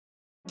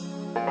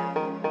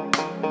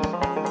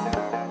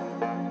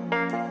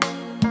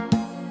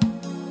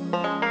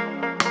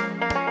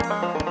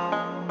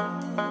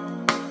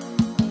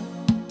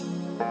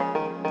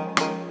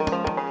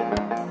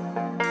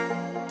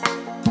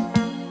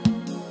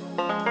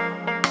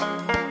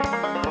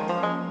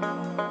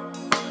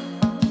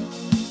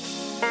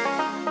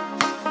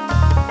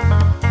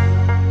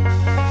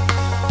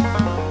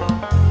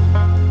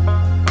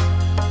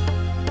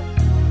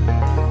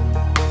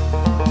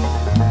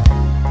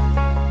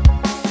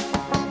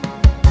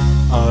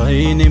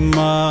አይኔማ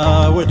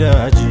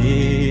ወዳጄ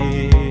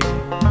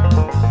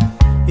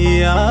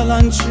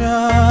ያላንቺ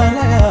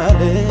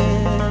ያለ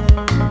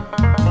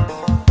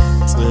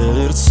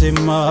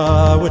ጥርሴማ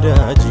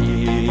ወዳጄ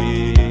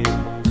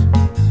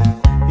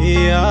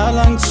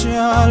ያላንቺ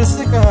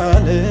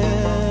ያልስቃለ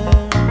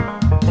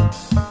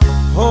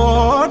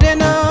ሆዴ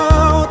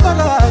ነው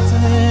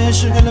ጠላትሽ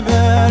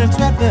ግልበልቱ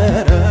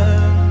ያደረ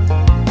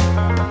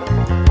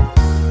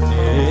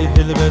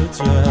ግልበልቱ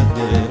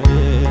ያደረ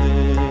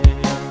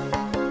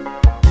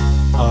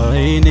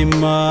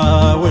አይኔማ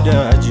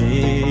ወዳጄ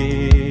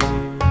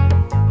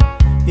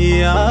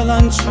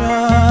ያላንቺ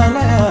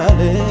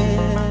ያለ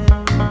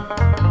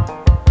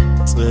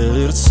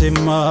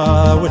ጥርሴማ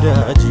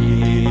ወዳጄ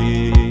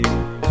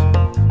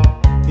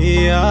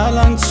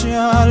ያላንቺ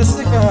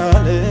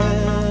ያልስቃለ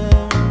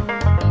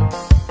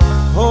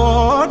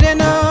ሆዴ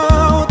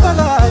ነው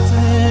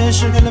ጠላትሽ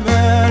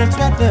ግልበልቱ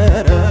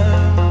ያደረ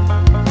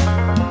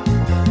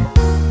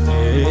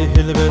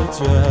ግልበልቱ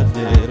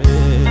ያደረ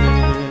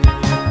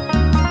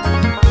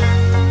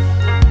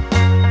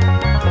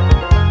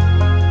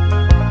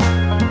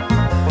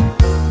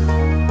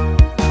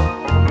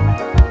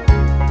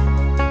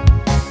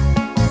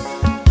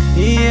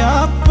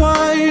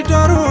ያባይ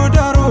ዳሩ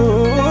ዳሩ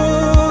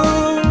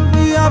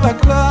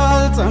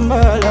ያበቅላል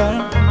ተንበላል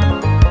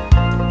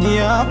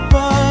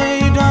ያባይ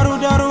ዳሩ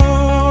ዳሩ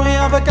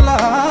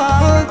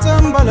ያበቅላል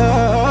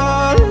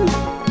ተንበላል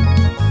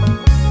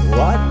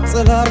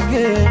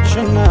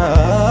ዋጥላርግሽና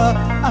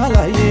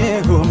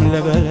አላየሁም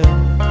ለበለ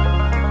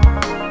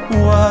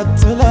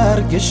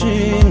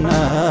ዋጥላርግሽና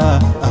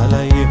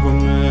አላየሁም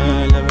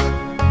ለበለ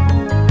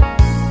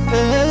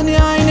እኔ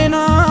አይኔና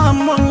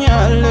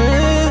አሞኛል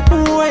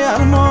ወይ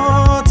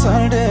አልሞት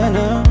አልደነ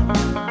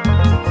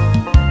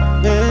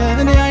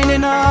እኔ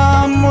አይኔና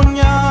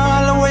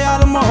አሞኛል ወይ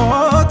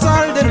አልሞት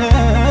አልደነ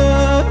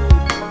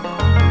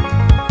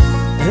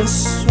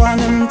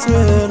እሷንም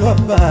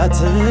ጥሎባት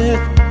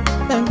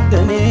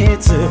እንደኔ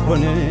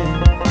ትሆን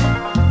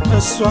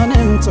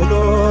እሷንም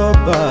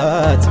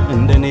ጥሎባት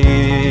እንደኔ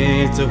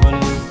ትሆን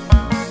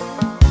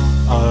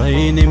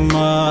አይኔማ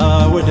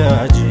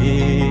ወዳጄ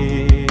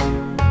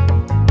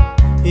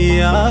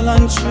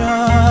ያላንቺ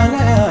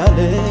ያለ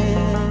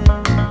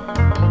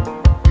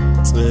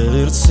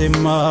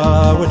ጥርሴማ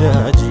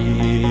ወዳጄ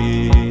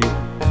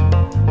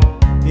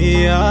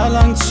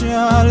ያላንቺ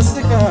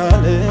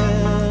ያልስቃለ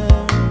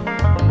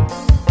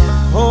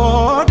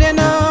ሆዴ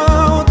ነው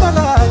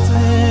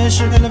ጠላትሽ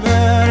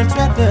ግልበልቱ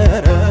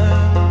ያደረ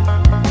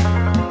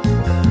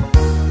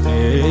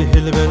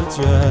ግልበልቱ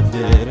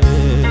ያደረ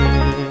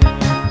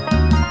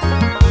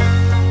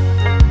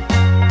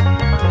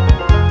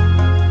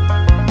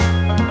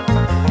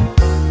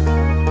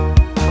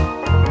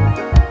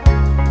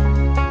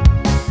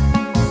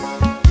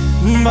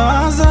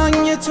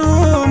ባዛኝቱ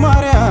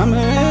ማርያም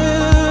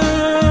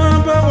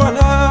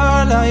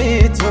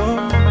በወላላይቱ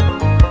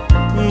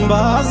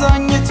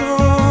ባዛኝቱ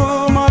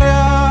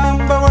ማርያም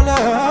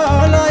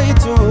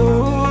በወላላይቱ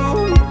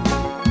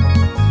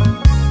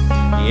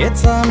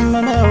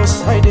የታመመው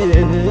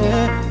ሳይድን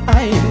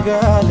አይንጋ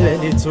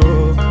ሌሊቱ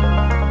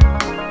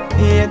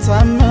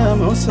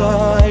የታመመው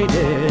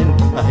ሳይድን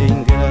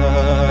አይንጋ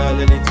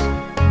ሌሊቱ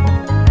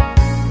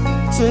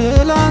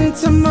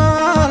ትላንትማ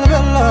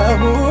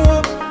አልበላሁ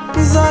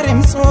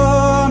ዛሬም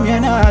ጾም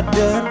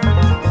የናደር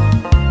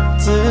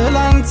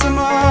ትላንትማ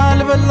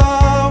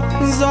አልበላሁ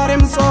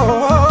ዛሬም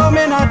ጾም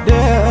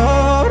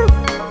የናደር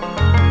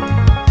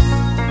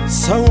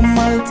ሰውም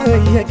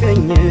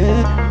አልጠየቀኝ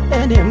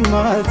እኔም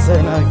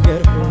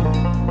አልተናገርኩ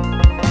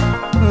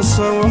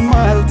ሰውም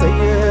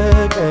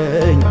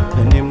አልጠየቀኝ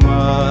እኔም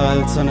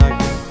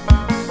አልተናገርኩ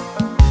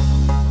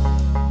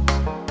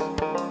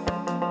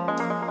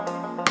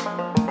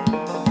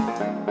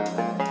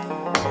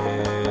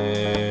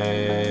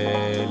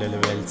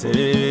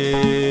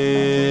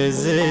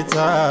ትዝታ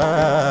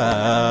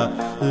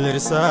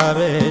ልርሳ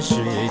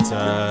በሽታዬ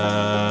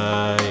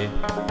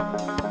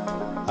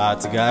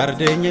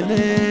አትጋርደኝ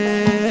ልይበት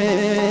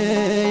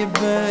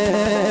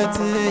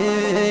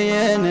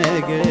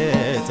የነገ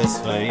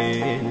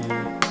ተስፋዬን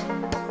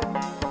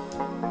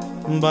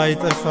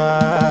ባይጠፋ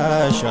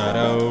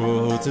ሻራው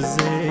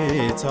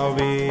ትዝታው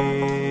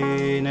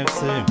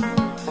ቢነፍስም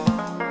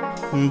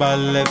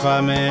ባለፈ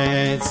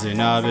ዓመት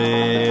ዝናብ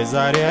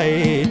ዛሬ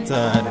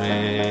አይታረስ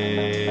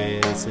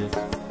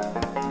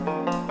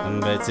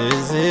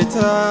በትዝታ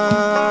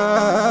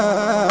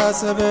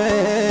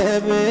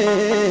ሰበብ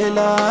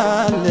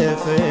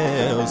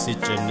ላለፈው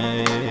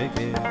ሲጨነቅ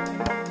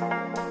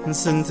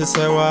ስንት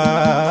ሰው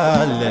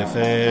አለፈ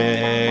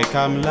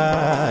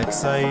ከአምላክ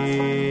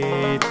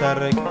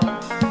ሳይታረቅ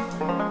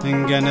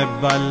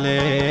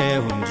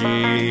እንገነባለሁ እንጂ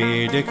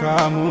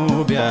ድካሙ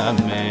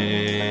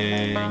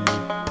ቢያመኝ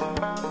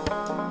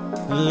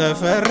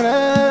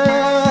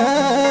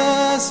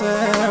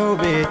ለፈረሰው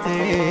ቤቴ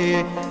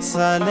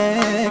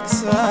ሳለቅስ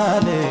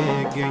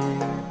አልገኝ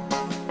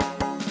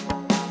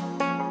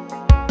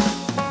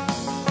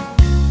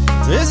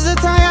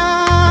ትዝታ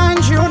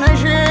ያንቺው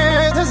ነሽ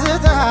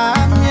ትዝታ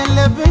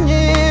የለብኝ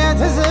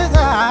ትዝታ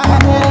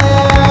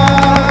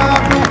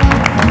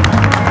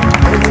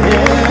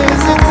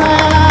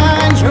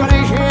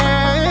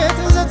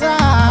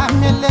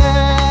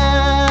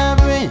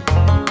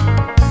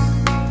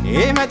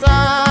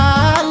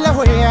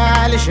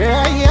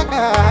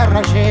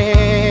የቀረሽ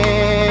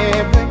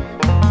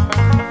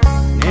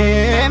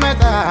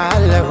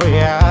እመጣለሁ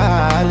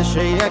ያልሽ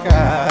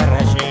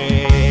የቀረሽ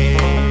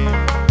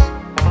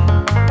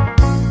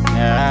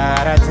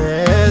ኧረ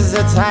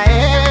ትዝታዬ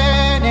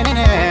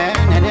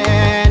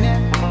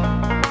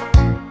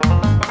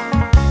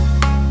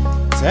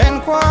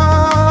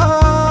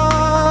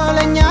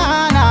ተንኮለኛ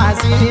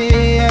ናዚ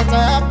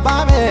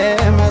የጠባብ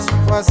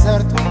መስኮት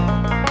ሰርቶ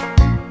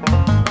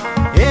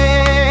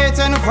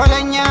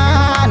ተንኮለኛ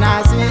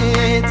ናዚ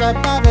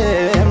የጠባብ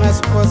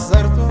መስኮት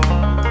ሰርቶ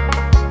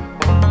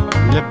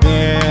ልቤ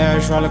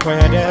ሾልኮ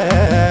ሄደ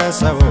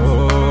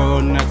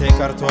ሰውነቴ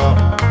ቀርቶ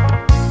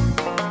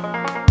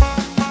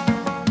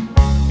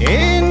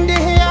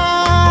እንዲህ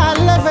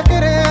ያለ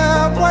ፍቅር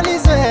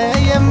ፖሊስ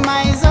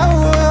የማይዘው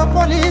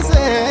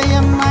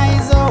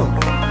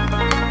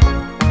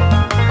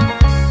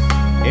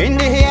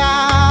እንዲህ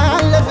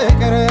ያለ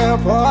ፍቅር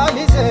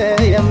ፖሊስ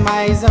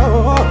የማይዘው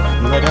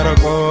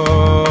በደረቆ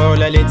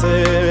ሌሊት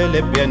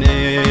ልቤን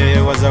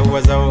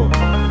ወዘወዘው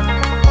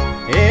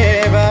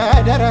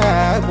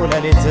በደረቆ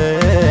ሌሊት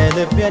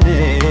ልቤን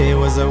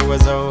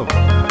ወዘወዘው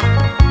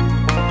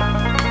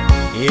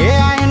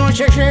የአይኑ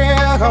ሸሽ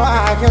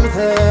ከዋክብት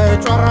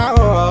ጮራው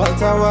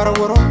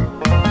ተወርውሮ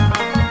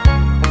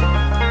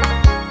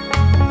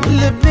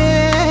ልቤ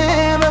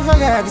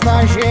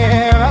በፈገግታሽ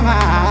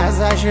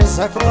በማዛሽ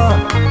ሰክሮ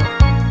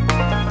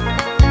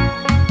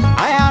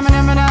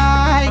አያምንም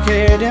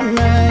አይክድም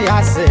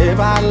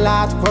ያስባል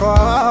አትኩሮ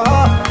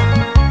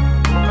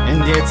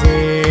እንዴት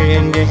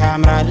እንዲህ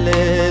ያምራል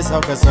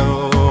ሰው ከሰው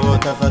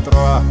ተፈጥሮ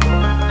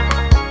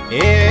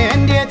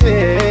እንዴት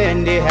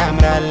እንዲህ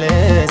ያምራል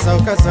ሰው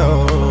ከሰው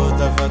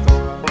ተፈጥሮ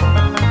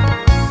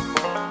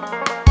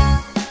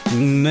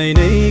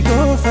ነይ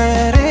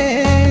ጎፈሬ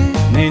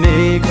ነይ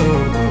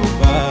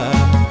ጎባ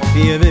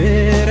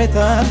የብረት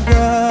አልጋ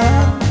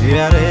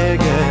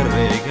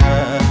ያረገረጋ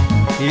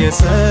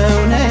የሰው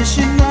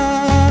ነሽና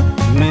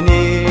ምን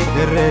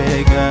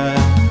ይደረጋ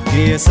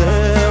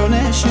የሰው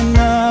ነሽና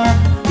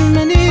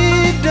ምን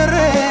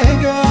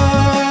ይደረጋ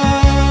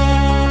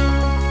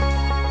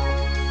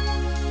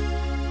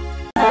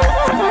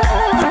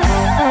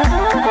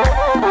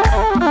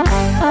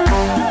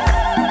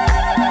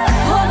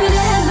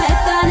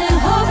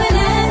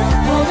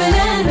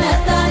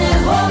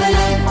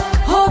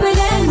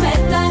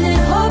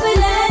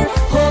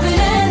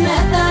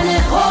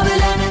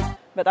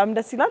በጣም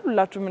ደስ ይላል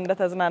ሁላችሁም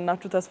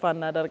እንደተዝናናችሁ ተስፋ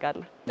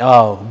እናደርጋለን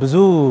አዎ ብዙ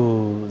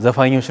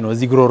ዘፋኞች ነው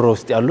እዚህ ግሮሮ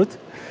ውስጥ ያሉት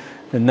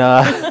እና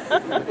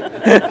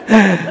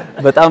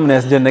በጣም ነው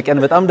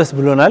ያስደነቀን በጣም ደስ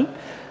ብሎናል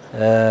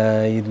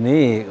ይድኔ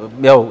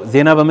ያው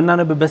ዜና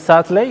በመናነብበት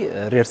ሰዓት ላይ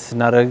ሪርስ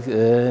እናረግ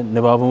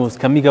ንባቡ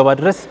እስከሚገባ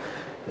ድረስ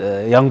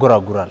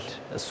ያንጎራጉራል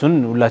እሱን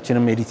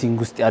ሁላችንም ኤዲቲንግ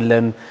ውስጥ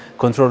ያለን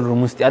ኮንትሮል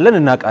ሩም ውስጥ ያለን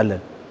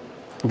እናቃለን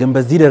ግን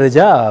በዚህ ደረጃ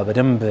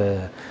በደንብ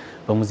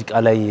በሙዚቃ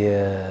ላይ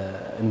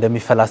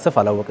እንደሚፈላሰፍ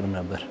አላወቅንም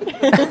ነበር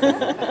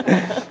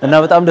እና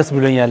በጣም ደስ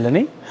ብሎኛል እኔ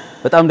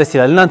በጣም ደስ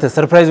ይላል እናንተ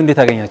ሰርፕራይዙ እንዴት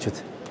አገኛችሁት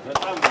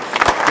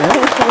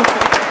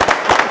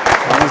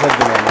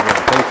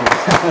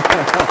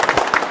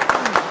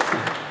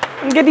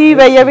እንግዲህ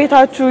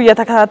በየቤታችሁ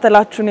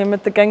እየተከታተላችሁን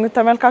የምትገኙት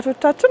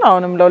ተመልካቾቻችን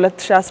አሁንም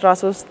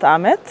ለ2013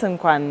 አመት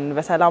እንኳን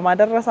በሰላም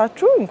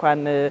አደረሳችሁ እንኳን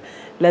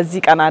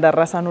ለዚህ ቀን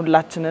አደረሰን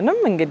ሁላችንንም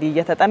እንግዲህ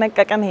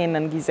እየተጠነቀቀን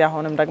ይሄንን ጊዜ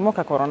አሁንም ደግሞ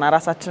ከኮሮና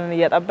ራሳችንን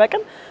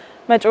እየጠበቅን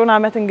መጪውን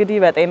አመት እንግዲህ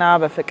በጤና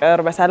በፍቅር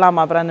በሰላም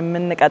አብረን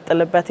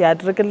የምንቀጥልበት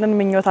ያድርግልን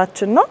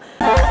ምኞታችን ነው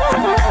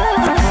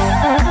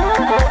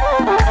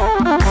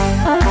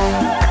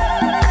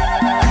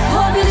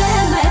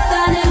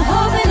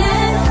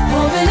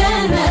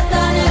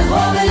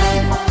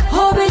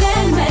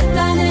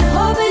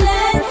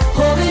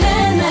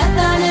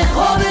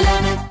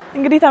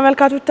እንግዲህ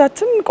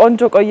ተመልካቾቻችን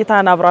ቆንጆ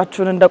ቆይታን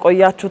አብራችሁን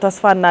እንደቆያችሁ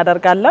ተስፋ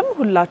እናደርጋለን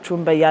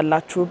ሁላችሁም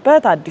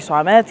በያላችሁበት አዲስ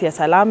አመት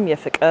የሰላም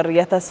የፍቅር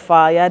የተስፋ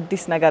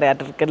የአዲስ ነገር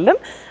ያድርግልን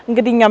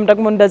እንግዲህኛም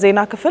ደግሞ እንደ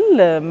ዜና ክፍል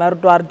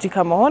መርዶ አርጂ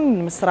ከመሆን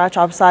ምስራች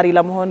አብሳሪ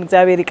ለመሆን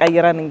እግዚአብሔር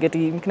ይቀይረን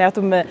እንግዲህ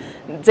ምክንያቱም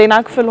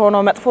ዜና ክፍል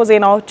ሆኖ መጥፎ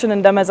ዜናዎችን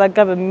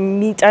እንደመዘገብ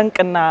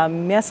የሚጨንቅና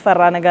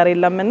የሚያስፈራ ነገር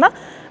የለምና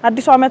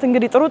አዲስ አመት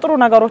እንግዲህ ጥሩ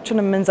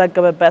ነገሮችን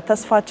የምንዘግብበት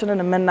ተስፋችንን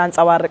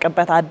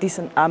የምናንጸባርቅበት አዲስ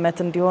አመት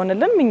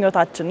እንዲሆንልን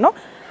ምኞታችን ነው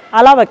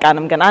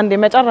አላበቃንም ግን አንድ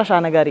የመጨረሻ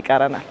ነገር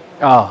ይቀረናል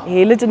ይሄ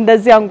ልጅ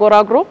እንደዚህ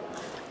አንጎራግሮ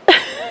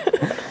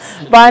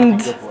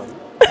ባንድ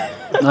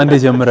አንድ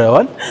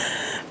ጀምረዋል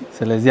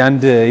ስለዚህ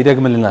አንድ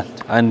ይደግምልናል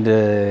አንድ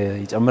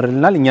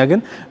ይጨምርልናል እኛ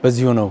ግን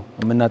በዚሁ ነው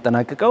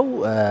የምናጠናቅቀው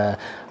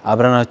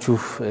አብረናችሁ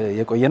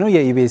የቆየነው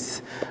የኢቢኤስ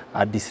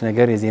አዲስ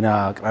ነገር የዜና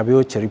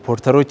አቅራቢዎች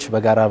ሪፖርተሮች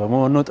በጋራ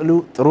በመሆን ነው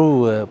ጥሩ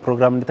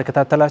ፕሮግራም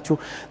እንደተከታተላችሁ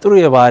ጥሩ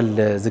የበዓል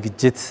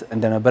ዝግጅት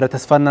እንደነበረ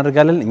ተስፋ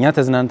እናደርጋለን እኛ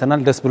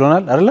ተዝናንተናል ደስ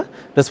ብሎናል አይደለ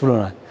ደስ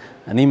ብሎናል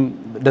እኔም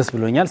ደስ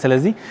ብሎኛል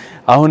ስለዚህ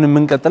አሁን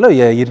የምንቀጥለው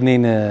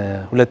የይድኔን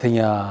ሁለተኛ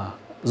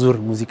ዙር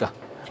ሙዚቃ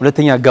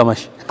ሁለተኛ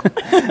አጋማሽ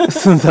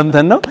እሱን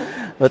ሰምተን ነው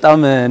በጣም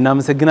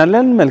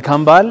እናመሰግናለን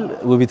መልካም በዓል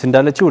ውቢት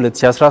እንዳለችው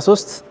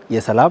 2013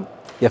 የሰላም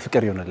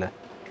የፍቅር ይሆንልን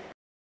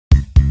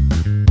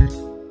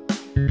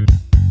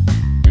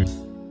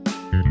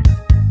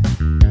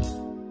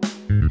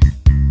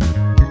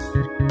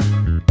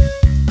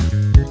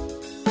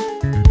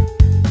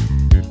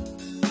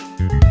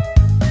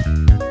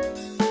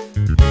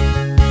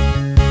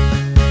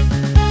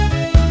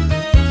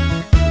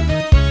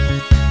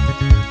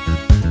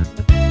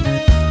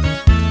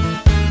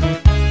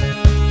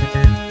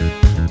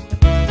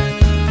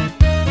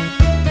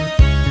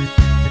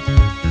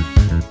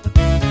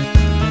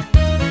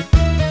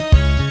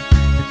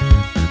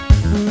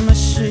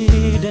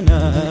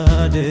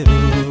ማደሩ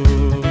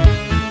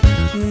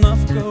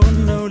ናፍቀው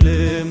ነው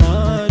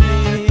ልማዴ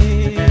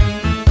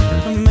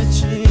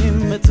መቼም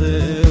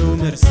መተው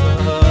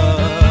መርሳት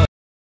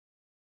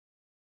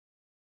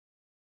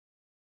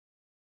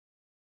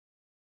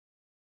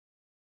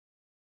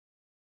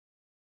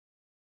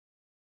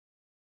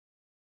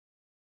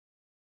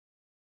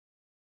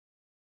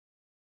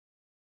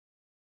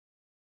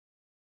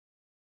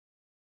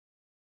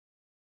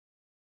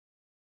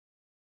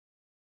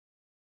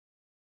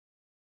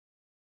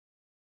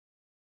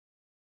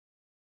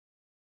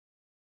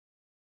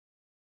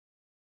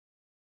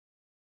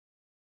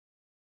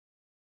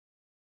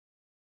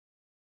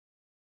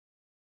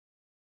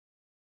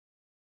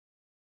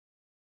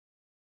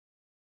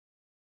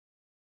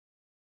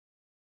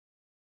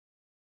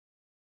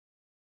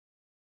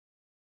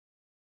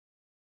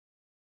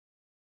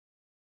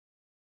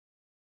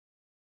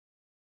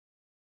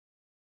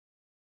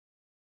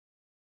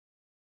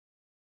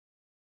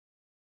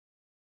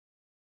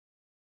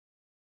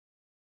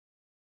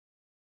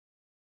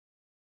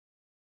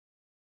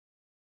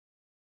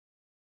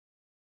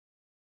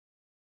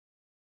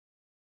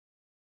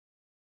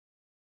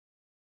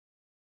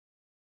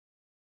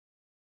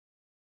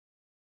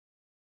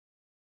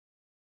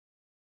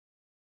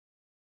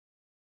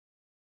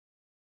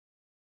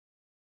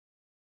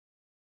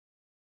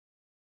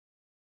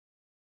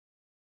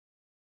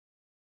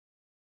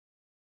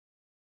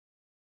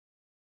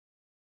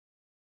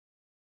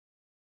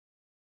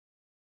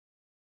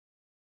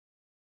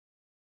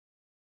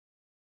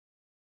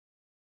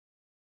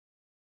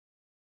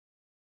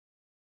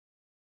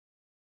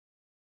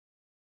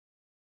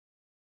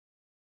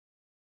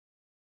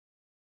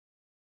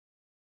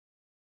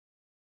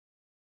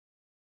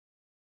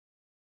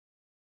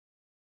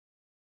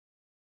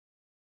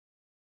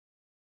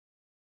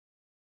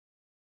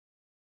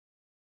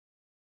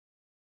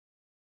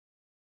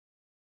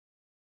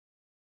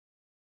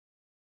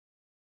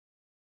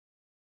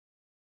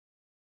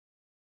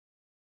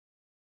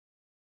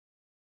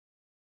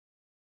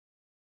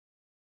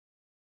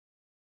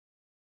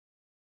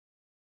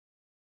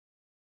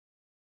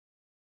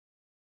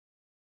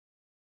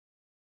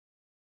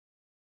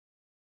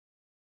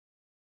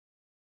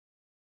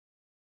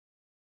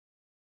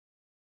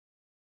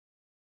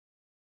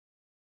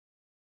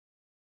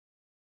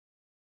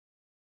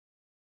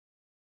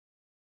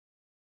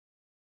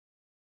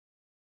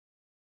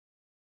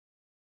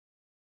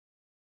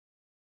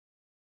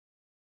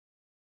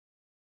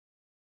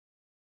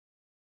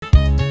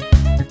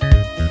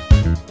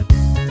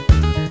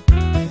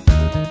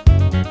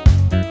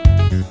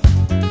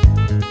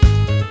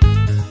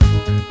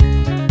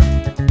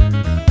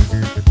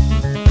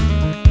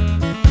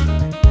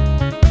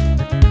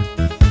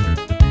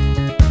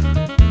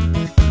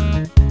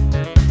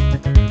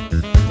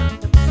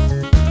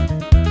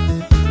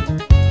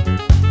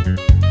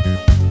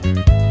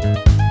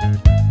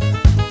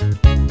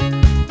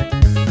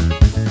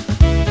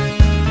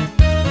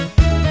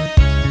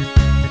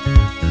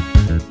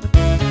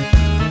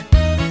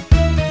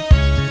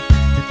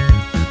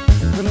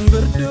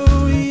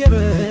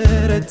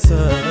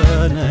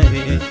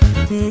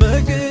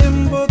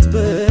በግንቦት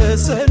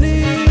በሰኔ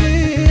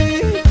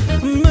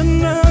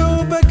ምነው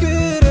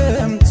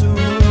በክረምቱ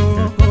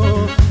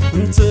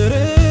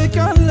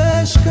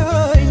ትርቃለሽ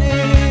ከዓይኔ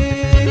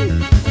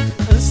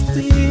እስቲ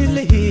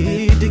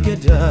ልሂድ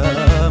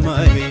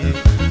ገዳማዬ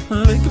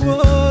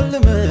ልግባል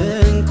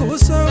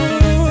መንኩሰው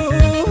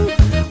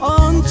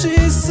አንቺ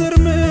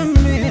ስርምም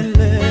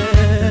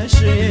የለሽ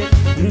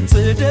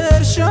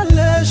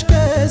ትደርሻለሽ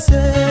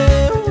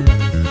ከሰው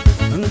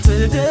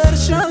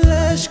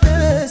ትደርሻለሽ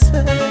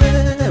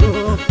ከሰው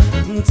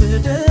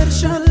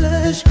ትደርሻለሽ